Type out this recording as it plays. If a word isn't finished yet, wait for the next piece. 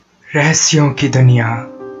रहस्यों की दुनिया,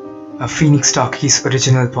 a Phoenix Talkies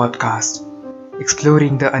original podcast,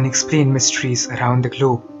 exploring the unexplained mysteries around the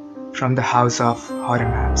globe from the House of Horror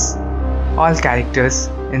Maps. All characters,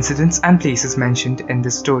 incidents, and places mentioned in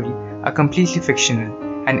this story are completely fictional,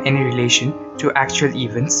 and any relation to actual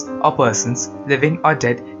events or persons, living or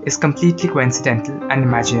dead, is completely coincidental and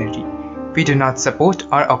imaginary. We do not support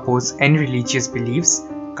or oppose any religious beliefs,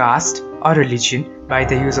 caste, or religion by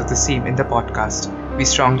the use of the same in the podcast. We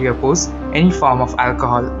strongly oppose any form of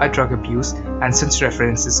alcohol or drug abuse, and such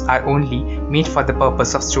references are only made for the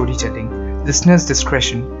purpose of storytelling. Listeners'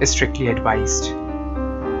 discretion is strictly advised.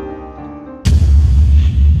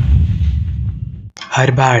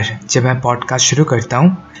 हर बार जब मैं podcast शुरू करता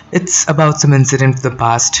हूँ, it's about some incident of the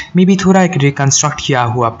past, maybe थोड़ा एक reconstruct किया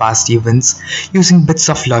हुआ past events using bits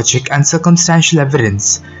of logic and circumstantial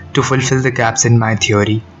evidence to fulfill the gaps in my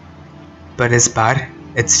theory. But इस बार,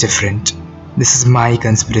 it's different. This is my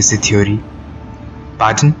conspiracy theory.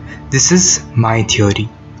 Pardon, this is my theory.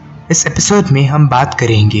 इस episode में हम बात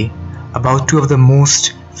करेंगे about two of the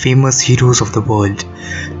most famous heroes of the world,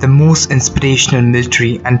 the most inspirational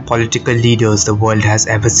military and political leaders the world has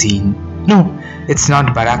ever seen. No, it's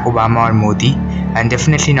not Barack Obama or Modi, and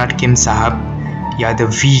definitely not Kim Sahab, ya the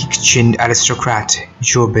weak-chinned aristocrat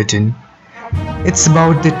Joe Biden. It's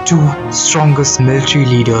about the two strongest military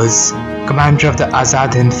leaders, commander of the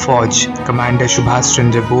Azad Hind Fauj, Commander Subhash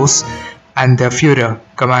Chandra Bose, and the Führer,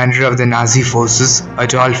 commander of the Nazi forces,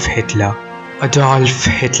 Adolf Hitler. Adolf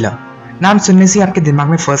Hitler. नाम सुनने से आपके दिमाग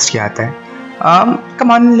में first क्या आता है?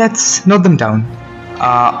 Come on, let's note them down.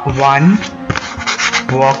 1.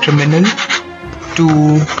 War criminal.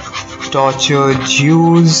 2. Tortured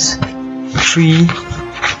Jews. 3.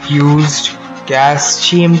 Used gas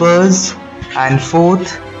chambers. And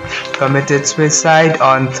 4th, committed suicide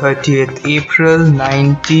on 30th April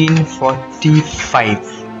 1945.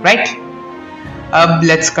 Right? अब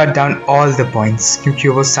let's cut down all the points क्योंकि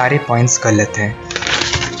वो सारे points गलत हैं.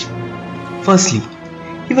 Firstly,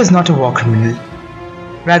 he was not a war criminal.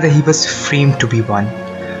 Rather, he was framed to be one.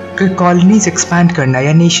 अगर colonies expand करना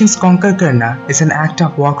या nations conquer करना is an act of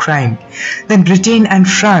war crime, then Britain and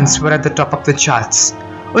France were at the top of the charts.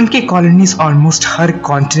 उनके colonies almost हर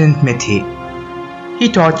continent में थे. He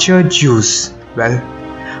tortured Jews. Well,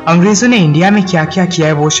 अंग्रेजों ने India में क्या क्या किया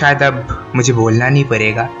है वो शायद अब मुझे बोलना नहीं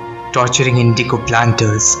पड़ेगा. Torturing indigo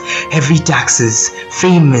planters, heavy taxes,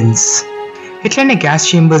 famines. Hitler ने गैस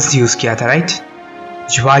चेम्बर्स यूज किया था, राइट?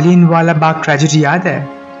 ज्वालियनवाला बाग ट्रेजेडी याद है?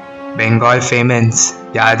 बंगाल फेमेंस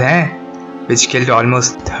याद है? Which killed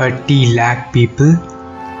almost 30 lakh people.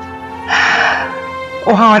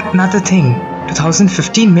 Oh हाँ, another thing.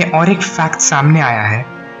 2015 में और एक फैक्ट सामने आया है.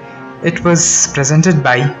 It was presented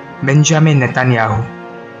by Benjamin Netanyahu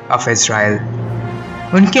of Israel.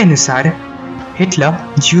 उनके अनुसार हिटलर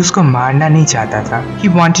ज्यूज को मारना नहीं चाहता था. He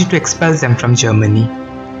wanted to expel them from Germany.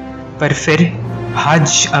 पर फिर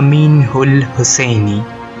हज अमीन उल हुसैनी,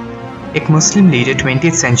 एक मुस्लिम लीडर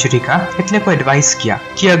 20th सेंचुरी का, हिटलर को एडवाइस किया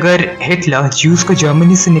कि अगर हिटलर ज्यूज को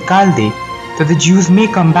जर्मनी से निकाल दे तो the Jews may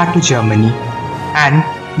come back to Germany and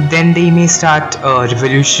then they may start a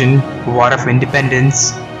revolution, war of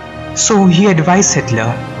independence. So he advised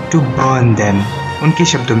Hitler to burn them, उनके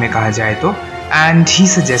शब्दों में कहा जाए तो, and he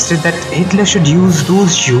suggested that Hitler should use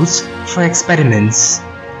those Jews for experiments.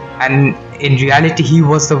 And in reality, he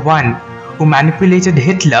was the one who manipulated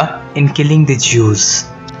Hitler in killing the Jews.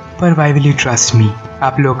 But why will you trust me?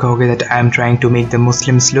 आप लोग कहोगे that I am trying to make the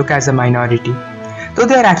Muslims look as a minority, though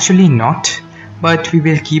they are actually not. But we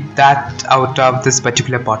will keep that out of this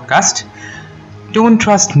particular podcast. Don't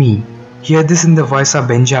trust me. Hear this in the voice of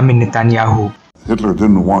Benjamin Netanyahu. Hitler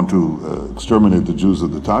didn't want to exterminate the Jews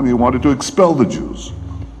at the time. He wanted to expel the Jews.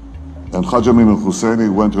 And Haj Amin al-Husseini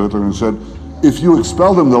went to Hitler and said, if you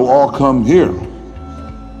expel them, they'll all come here.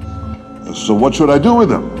 So what should I do with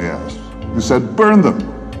them? He asked. He said, burn them.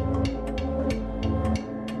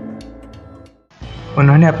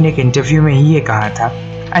 उन्होंने अपने एक interview में ही ये कहा था,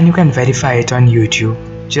 and you can verify it on YouTube.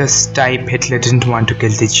 Just type Hitler didn't want to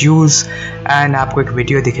kill the Jews and आपको एक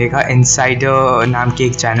video दिखेगा Insider नाम के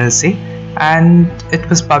एक चैनल से, and it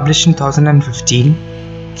was published in 2015,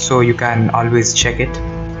 so you can always check it.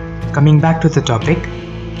 Coming back to the topic,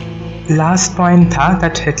 last point था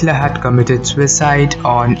that Hitler had committed suicide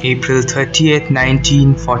on April 30th,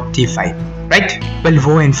 1945, right? Well,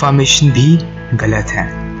 वो information भी गलत है.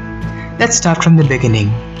 Let's start from the beginning,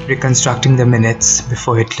 reconstructing the minutes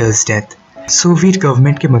before Hitler's death. Soviet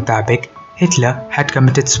government के मुताबिक Hitler had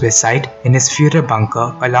committed suicide in his Führer bunker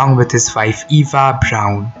along with his wife Eva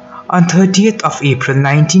Braun On 30th of April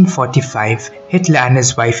 1945, Hitler and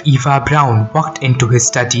his wife Eva Braun walked into his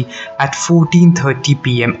study at 14:30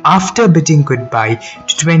 p.m. after bidding goodbye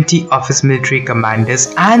to 20 of his military commanders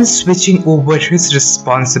and switching over his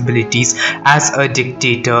responsibilities as a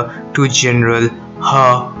dictator to General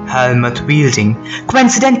Helmut Wielding.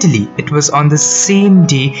 Coincidentally, it was on the same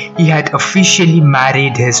day he had officially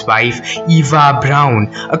married his wife Eva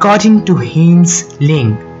Braun, according to Heinz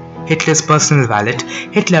Ling, Hitler's personal valet.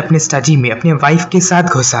 Hitler अपने study में अपने wife के साथ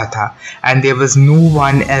घुसा था and there was no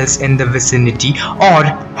one else in the vicinity or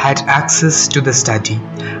had access to the study.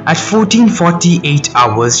 At 14:48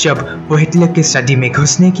 hours, जब वो Hitler के स्टडी में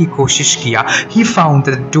घुसने की कोशिश किया, he found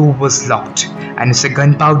that the door was locked and उसे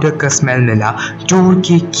गन पाउडर का स्मेल मिला डोर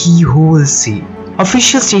के की होल से.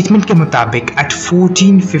 Official statement के मुताबिक at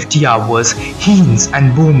 14:50 hours, Heinz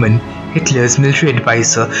and Bowman, Hitler's military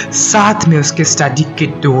adviser, साथ में उसके स्टडी के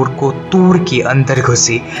डोर को तोड़ के अंदर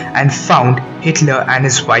घुसे and found Hitler and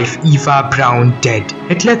his wife Eva Braun dead.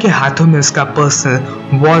 Hitler के हाथों में उसका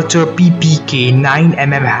personal Walther PPK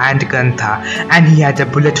 9mm hand gun था and he had a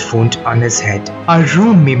bullet wound on his head. और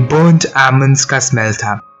रूम में बर्न्ड आमंड्स का स्मेल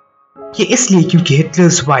था. ये इसलिए क्योंकि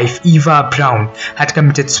Hitler's wife Eva Braun had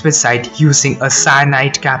committed suicide using a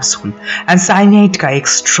cyanide capsule and cyanide का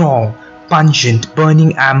एक strong pungent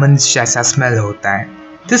burning almonds जैसा smell होता है.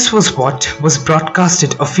 This was what was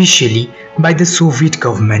broadcasted officially by the Soviet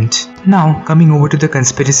government. Now coming over to the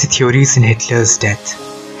conspiracy theories in Hitler's death.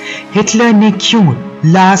 Hitler ने क्यों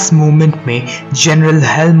last moment में general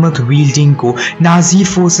Helmuth Weidling को Nazi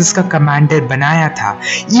forces का commander बनाया था,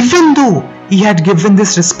 even though he had given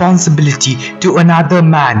this responsibility to another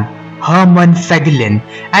man, Hermann Fegelein,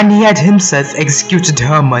 and he had himself executed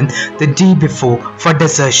Hermann the day before for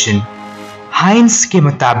desertion. हाइंस के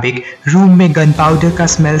मुताबिक room में gun powder का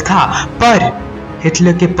smell था, पर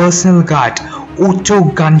हिटलर के पर्सनल गार्ड ओटो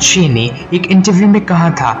गनशे ने एक interview में कहा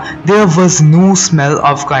था there was no smell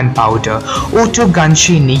of gun powder. Otto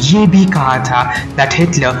Gunsche ने यह भी कहा था that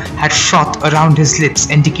Hitler had froth around his lips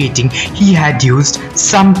indicating he had used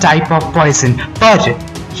some type of poison, पर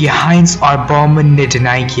ये हाइंस और बॉमन ने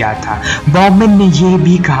डिनाई किया था. बॉमन ने यह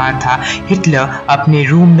भी कहा था हिटलर अपने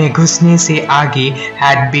रूम में घुसने से आगे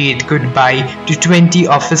had bade goodbye to 20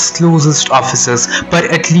 of his closest officers, but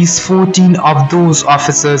at least 14 of those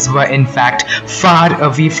officers were in fact far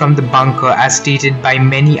away from the bunker as stated by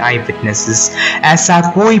many eyewitnesses. ऐसा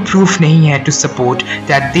कोई proof नहीं है to support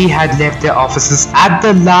that they had left their offices at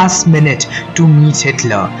the last minute to meet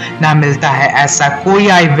Hitler. ना मिलता है ऐसा कोई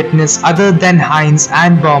eyewitness other than Heinz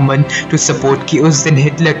and Baumann to support कि उस दिन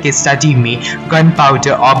हिटलर के स्टडी में गन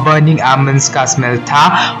पाउडर और बर्निंग आमंड्स का स्मेल था,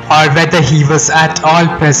 और whether he was at all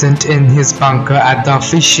present in his bunker at the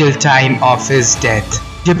official time of his death.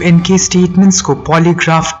 जब इनके स्टेटमेंट्स को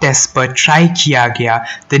पॉलीग्राफ टेस्ट पर ट्राई किया गया,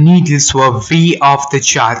 the needles were way off the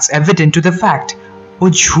charts, evident to the fact वो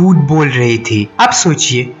झूठ बोल रहे थे. अब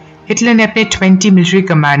सोचिए, हिटलर ने अपने 20 मिलिट्री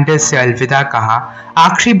कमांडर्स से अलविदा कहा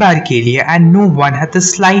आखिरी बार के लिए, and no one had the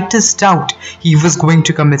slightest doubt he was going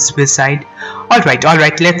to commit suicide. All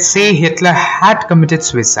right, let's say Hitler had committed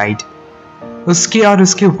suicide. उसके और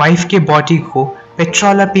उसके वाइफ के बॉडी को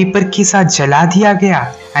पेट्रोल और पेपर के साथ जला दिया गया,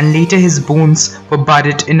 and later his bones were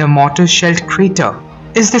buried in a mortar-shelled crater.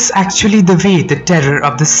 Is this actually the way the terror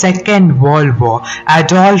of the Second World War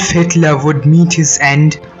Adolf Hitler would meet his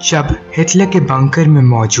end? जब Hitler के bunker में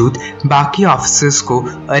मौजूद बाकी ऑफिसर्स को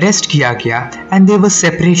arrest किया गया and they were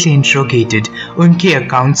separately interrogated, उनके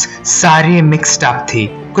accounts सारे मिक्स्ड अप थे.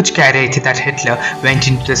 कुछ कह रहे थे that Hitler went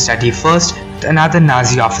into the study first with another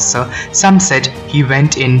Nazi officer. Some said he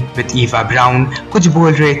went in with Eva Braun. कुछ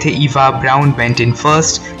बोल रहे थे Eva Braun went in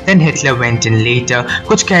first, then Hitler went in later.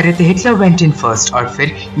 कुछ कह रहे थे Hitler went in first और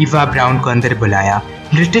फिर Eva Braun को अंदर बुलाया.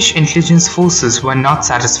 British intelligence forces were not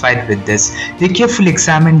satisfied with this. They carefully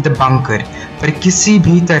examined the bunker, पर किसी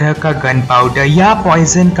भी तरह का गन पाउडर या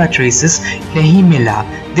पॉइजन का ट्रेसेस नहीं मिला.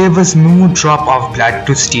 There was no drop of blood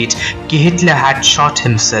to state कि Hitler had shot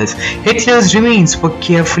himself. Hitler's remains were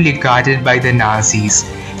carefully guarded by the Nazis.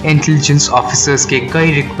 Intelligence officers के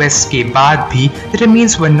कई requests के बाद भी the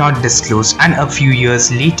remains were not disclosed, and a few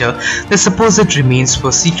years later the supposed remains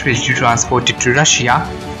were secretly transported to Russia,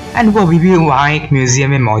 and वो भी वहाँ एक museum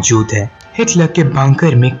में मौजूद है. हिटलर के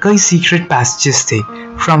बंकर में कई सीक्रेट पैसेजेस थे,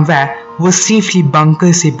 from where वो सेफली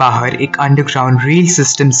बंकर से बाहर एक अंडरग्राउंड रेल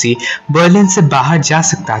सिस्टम से बर्लिन से बाहर जा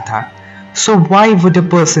सकता था. So why would a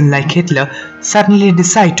person like Hitler suddenly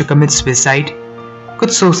decide to commit suicide?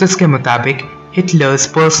 कुछ सोर्सेस के मुताबिक Hitler's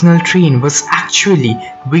personal train was actually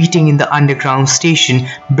waiting in the underground station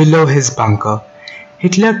below his bunker.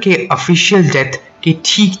 Hitler के ऑफिशियल डेथ के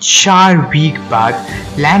ठीक 4 वीक बाद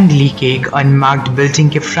लैंगली के एक unmarked building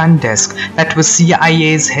के front desk that was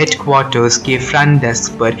CIA's headquarters के फ्रंट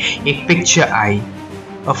डेस्क पर एक पिक्चर आई,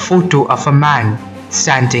 a photo of a man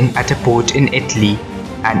standing at a port in Italy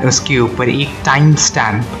and उसके ऊपर एक टाइम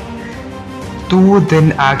स्टैम्प। 2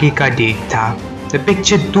 दिन आगे का डेट था। The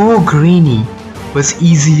picture though grainy was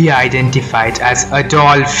easily identified as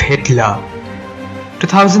Adolf Hitler.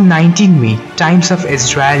 2019 में Times of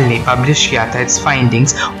Israel ने publish किया था its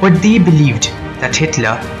findings what they believed that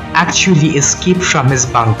Hitler actually escaped from his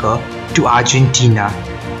bunker to Argentina.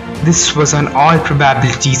 This was on all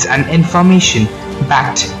probabilities and information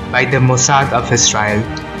backed by the Mossad of Israel.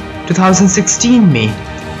 2016 में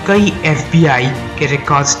कई FBI के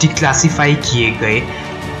records declassify किए गए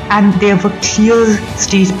and there were clear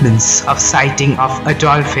statements of sighting of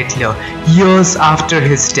Adolf Hitler years after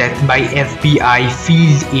his death by FBI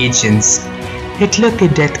field agents. Hitler के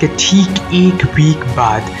डेथ के ठीक 1 week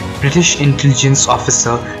बाद British intelligence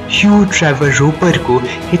officer Hugh Trevor Roper को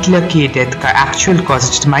हिटलर के डेथ का एक्चुअल कॉज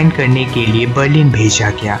डिटरमाइन करने के लिए बर्लिन भेजा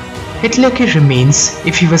गया। हिटलर के remains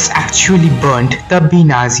if he was actually burned तब भी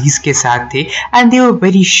नाजीज के साथ थे and they were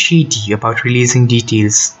very shady about releasing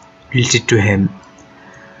details related to him.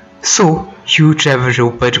 So, Hugh Trevor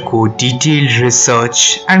Roper को detailed research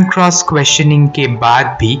and cross questioning के बाद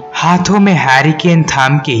भी हाथों में हैरिकेन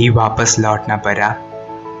थाम के ही वापस लौटना पड़ा।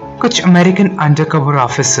 कुछ American undercover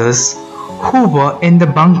officers who were in the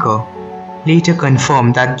bunker later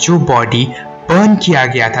confirmed that जो body burn किया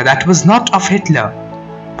गया था that was not of Hitler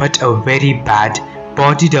but a very bad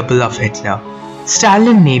body double of Hitler.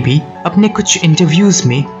 Stalin ने भी अपने कुछ इंटरव्यूज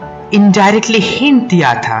में indirectly hint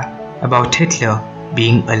दिया था about Hitler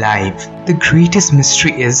being alive. The greatest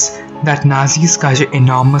mystery is that Nazis का जो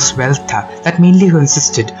enormous wealth था that mainly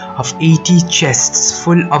consisted of 80 chests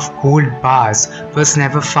full of gold bars was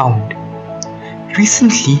never found.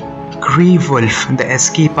 Recently, Grey Wolf, The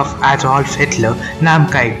Escape of Adolf Hitler नाम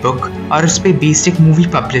का एक book और उस पे based एक movie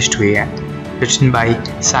published हुई है written by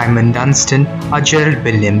Simon Dunstan और Gerald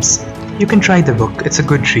Williams. You can try the book, it's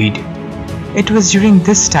a good read. It was during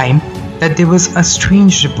this time that there was a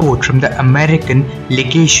strange report from the American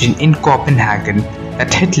legation in Copenhagen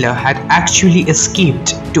that Hitler had actually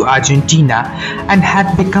escaped to Argentina and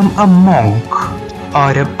had become a monk.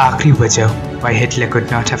 और अब आखिरी वजह why Hitler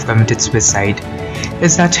could not have committed suicide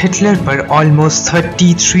is that Hitler पर almost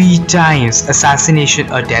 33 times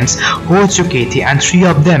assassination attempts हो चुके थे and 3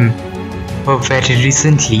 of them were very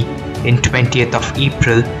recently in 20th of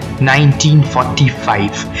April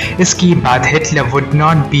 1945. इसके बाद Hitler would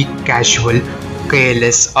not be casual,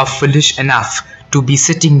 careless or foolish enough to be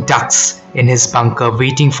sitting ducks in his bunker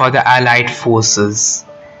waiting for the Allied forces.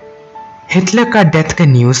 Hitler का death का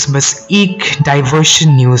news बस एक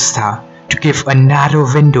diversion news था to give a narrow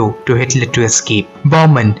window to Hitler to escape.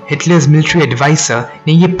 Bormann, Hitler's military advisor,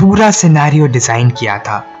 ने ये पूरा scenario design किया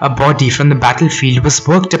था. A body from the battlefield was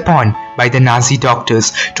worked upon by the Nazi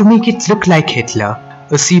doctors to make it look like Hitler.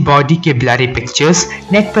 उसी body के blurry pictures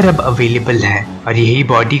net पर अब available है और यही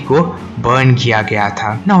बॉडी को बर्न किया गया था.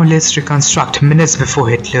 Now let's reconstruct minutes before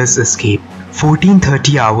Hitler's escape.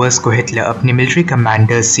 1430 hours को हिटलर अपने मिलिट्री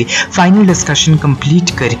कमांडर्स से फाइनल डिस्कशन कंप्लीट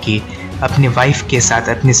करके अपने वाइफ के साथ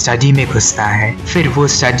अपनी स्टडी में घुसता है. फिर वो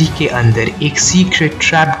स्टडी के अंदर एक सीक्रेट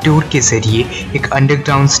ट्रैप डोर के जरिए एक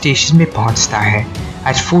अंडरग्राउंड स्टेशन में पहुंचता है.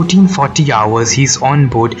 At 1440 hours he is on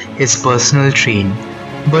board his personal train.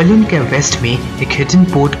 Berlin के वेस्ट में एक हिडन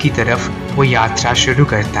पोर्ट की तरफ वो यात्रा शुरू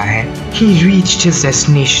करता है. He reached his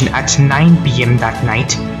destination at 9 PM that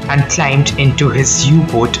night and climbed into his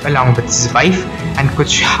U-boat along with his wife and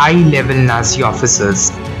कुछ high-level Nazi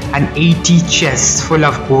officers. And 80 chests full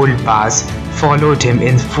of gold bars followed him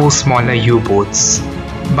in 4 smaller U-boats.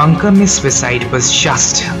 Bunker में suicide was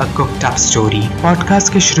just a cooked up story.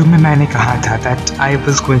 Podcast के शुरू में मैंने कहा था that I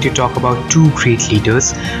was going to talk about 2 great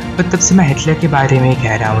leaders, but तब से मैं हिटलर के बारे में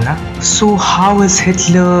कह रहा हूँ ना. So how is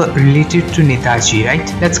Hitler related to Netaji,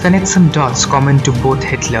 right? Let's connect some dots common to both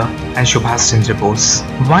Hitler and Subhash Chandra Bose.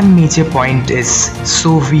 One major point is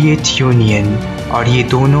Soviet Union, और ये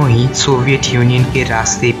दोनों ही Soviet Union के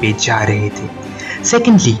रास्ते पे जा रहे थे.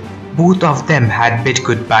 Secondly, both of them had bid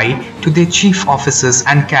goodbye to their chief officers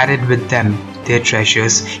and carried with them their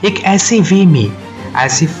treasures. एक ऐसे वे में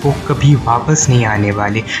as if वो कभी वापस नहीं आने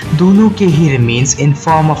वाले. दोनों के ही remains in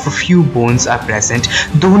form of a few bones are present.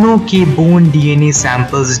 दोनों के bone DNA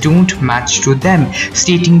samples don't match to them,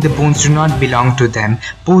 stating the bones do not belong to them.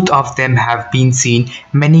 Both of them have been seen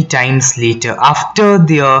many times later after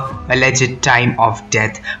their alleged time of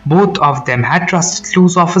death. Both of them had trusted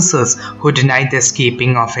close officers who denied the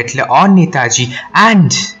escaping of Hitler or Netaji,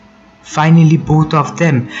 and Finally, both of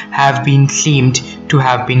them have been claimed to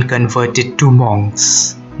have been converted to monks.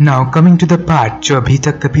 Now coming to the part जो अभी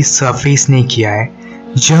तक कभी surface नहीं किया है,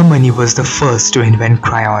 Germany was the first to invent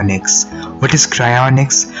cryonics. What is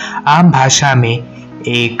cryonics? आम भाषा में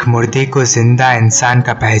एक मुर्दे को जिंदा इंसान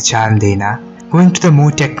का पहचान देना. Going to the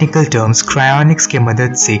more technical terms, cryonics के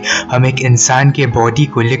मदद से हम एक इंसान के बॉडी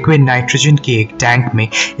को लिक्विड नाइट्रोजन के एक टैंक में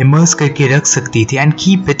इमर्स करके रख सकती थी and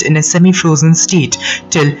keep it in a semi-frozen state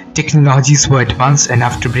till technologies were advanced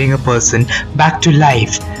enough to bring a person back to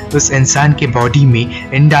life. उस इंसान के बॉडी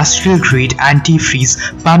में इंडस्ट्रियल ग्रेड एंटी-फ्रीज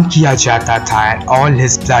पंप किया जाता था and all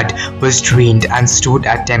his blood was drained and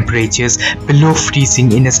stored at temperatures below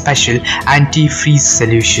freezing in a special anti-freeze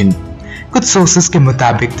solution. कुछ sources के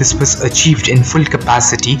मुताबिक this was achieved in full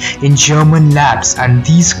capacity in German labs and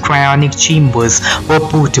these cryonic chambers were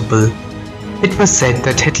portable. It was said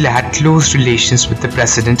that Hitler had close relations with the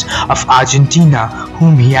president of Argentina,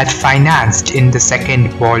 whom he had financed in the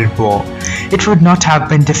Second World War. It would not have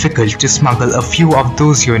been difficult to smuggle a few of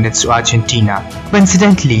those units to Argentina.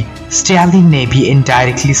 Coincidentally, Stalin ने भी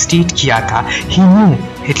indirectly state किया था he knew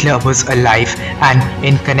Hitler was alive and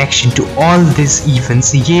in connection to all these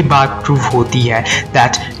events ये बात prove होती है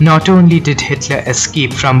that not only did Hitler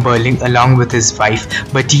escape from Berlin along with his wife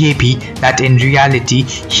but ये भी that in reality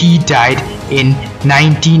he died in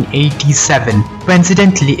 1987.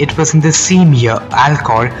 Coincidentally, it was in the same year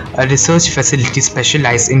Alcor, a research facility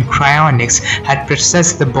specialized in cryonics, had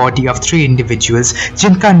processed the body of 3 individuals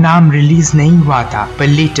जिनका नाम release नहीं हुआ था. But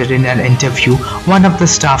later in an interview, one of the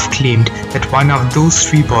staff claimed that one of those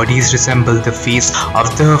 3 bodies resembled the face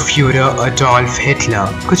of the Führer Adolf Hitler.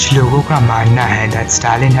 कुछ लोगों का मानना है that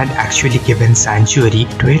Stalin had actually given sanctuary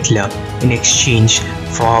to Hitler in exchange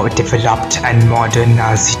for developed and modern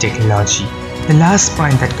Nazi technology. The last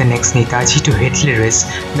point that connects Netaji to Hitler is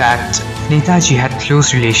that Netaji had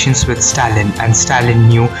close relations with Stalin and Stalin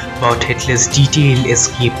knew about Hitler's detailed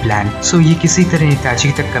escape plan. So ये किसी तरह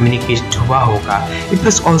Netaji तक communicate हुआ होगा. It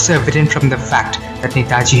was also evident from the fact that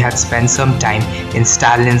Netaji had spent some time in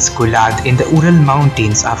Stalin's Gulad in the Ural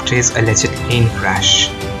Mountains after his alleged plane crash.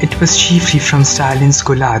 It was chiefly from Stalin's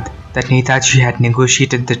Gulad that Netaji had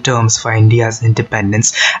negotiated the terms for India's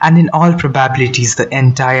independence, and in all probabilities the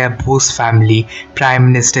entire Bose family, Prime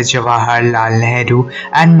Minister Jawaharlal Nehru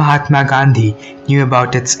and Mahatma Gandhi knew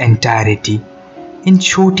about its entirety. In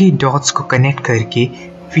छोटे dots को connect करके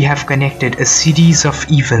we have connected a series of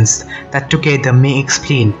events that together may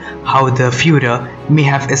explain how the Führer may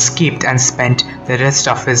have escaped and spent the rest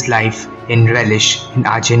of his life in relish in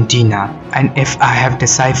Argentina. And if I have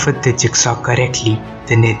deciphered the jigsaw correctly,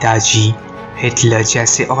 then Netaji, Hitler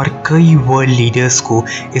जैसे और कई world leaders को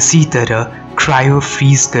इसी तरह cryo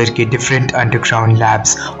freeze करके different underground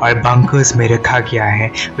labs और bunkers में रखा गया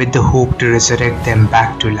है with the hope to resurrect them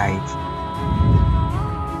back to life.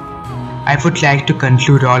 I would like to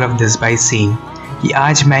conclude all of this by saying कि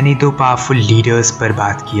आज मैंने 2 powerful leaders पर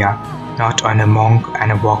बात किया, not on a monk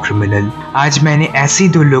and a war criminal. आज मैंने ऐसे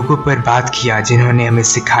 2 लोगों पर बात किया जिन्होंने हमें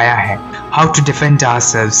सिखाया है how to defend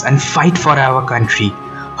ourselves and fight for our country.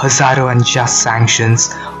 हजारों unjust sanctions,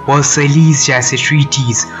 Versailles जैसे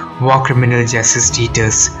treaties, war criminal जैसे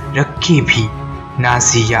status रख के भी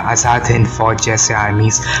नाज़ी या आज़ाद हिंद फौज जैसे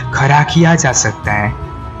आर्मीज खड़ा किया जा सकता है,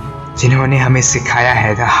 जिन्होंने हमें सिखाया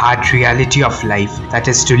है the hard reality of life, that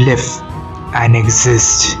is to live and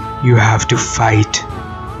exist you have to fight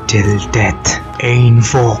till death. Ein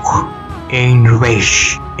Volk, ein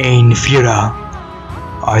Reich, ein Führer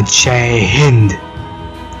or Jai Hind.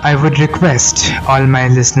 I would request all my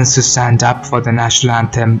listeners to stand up for the national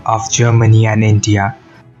anthem of Germany and India.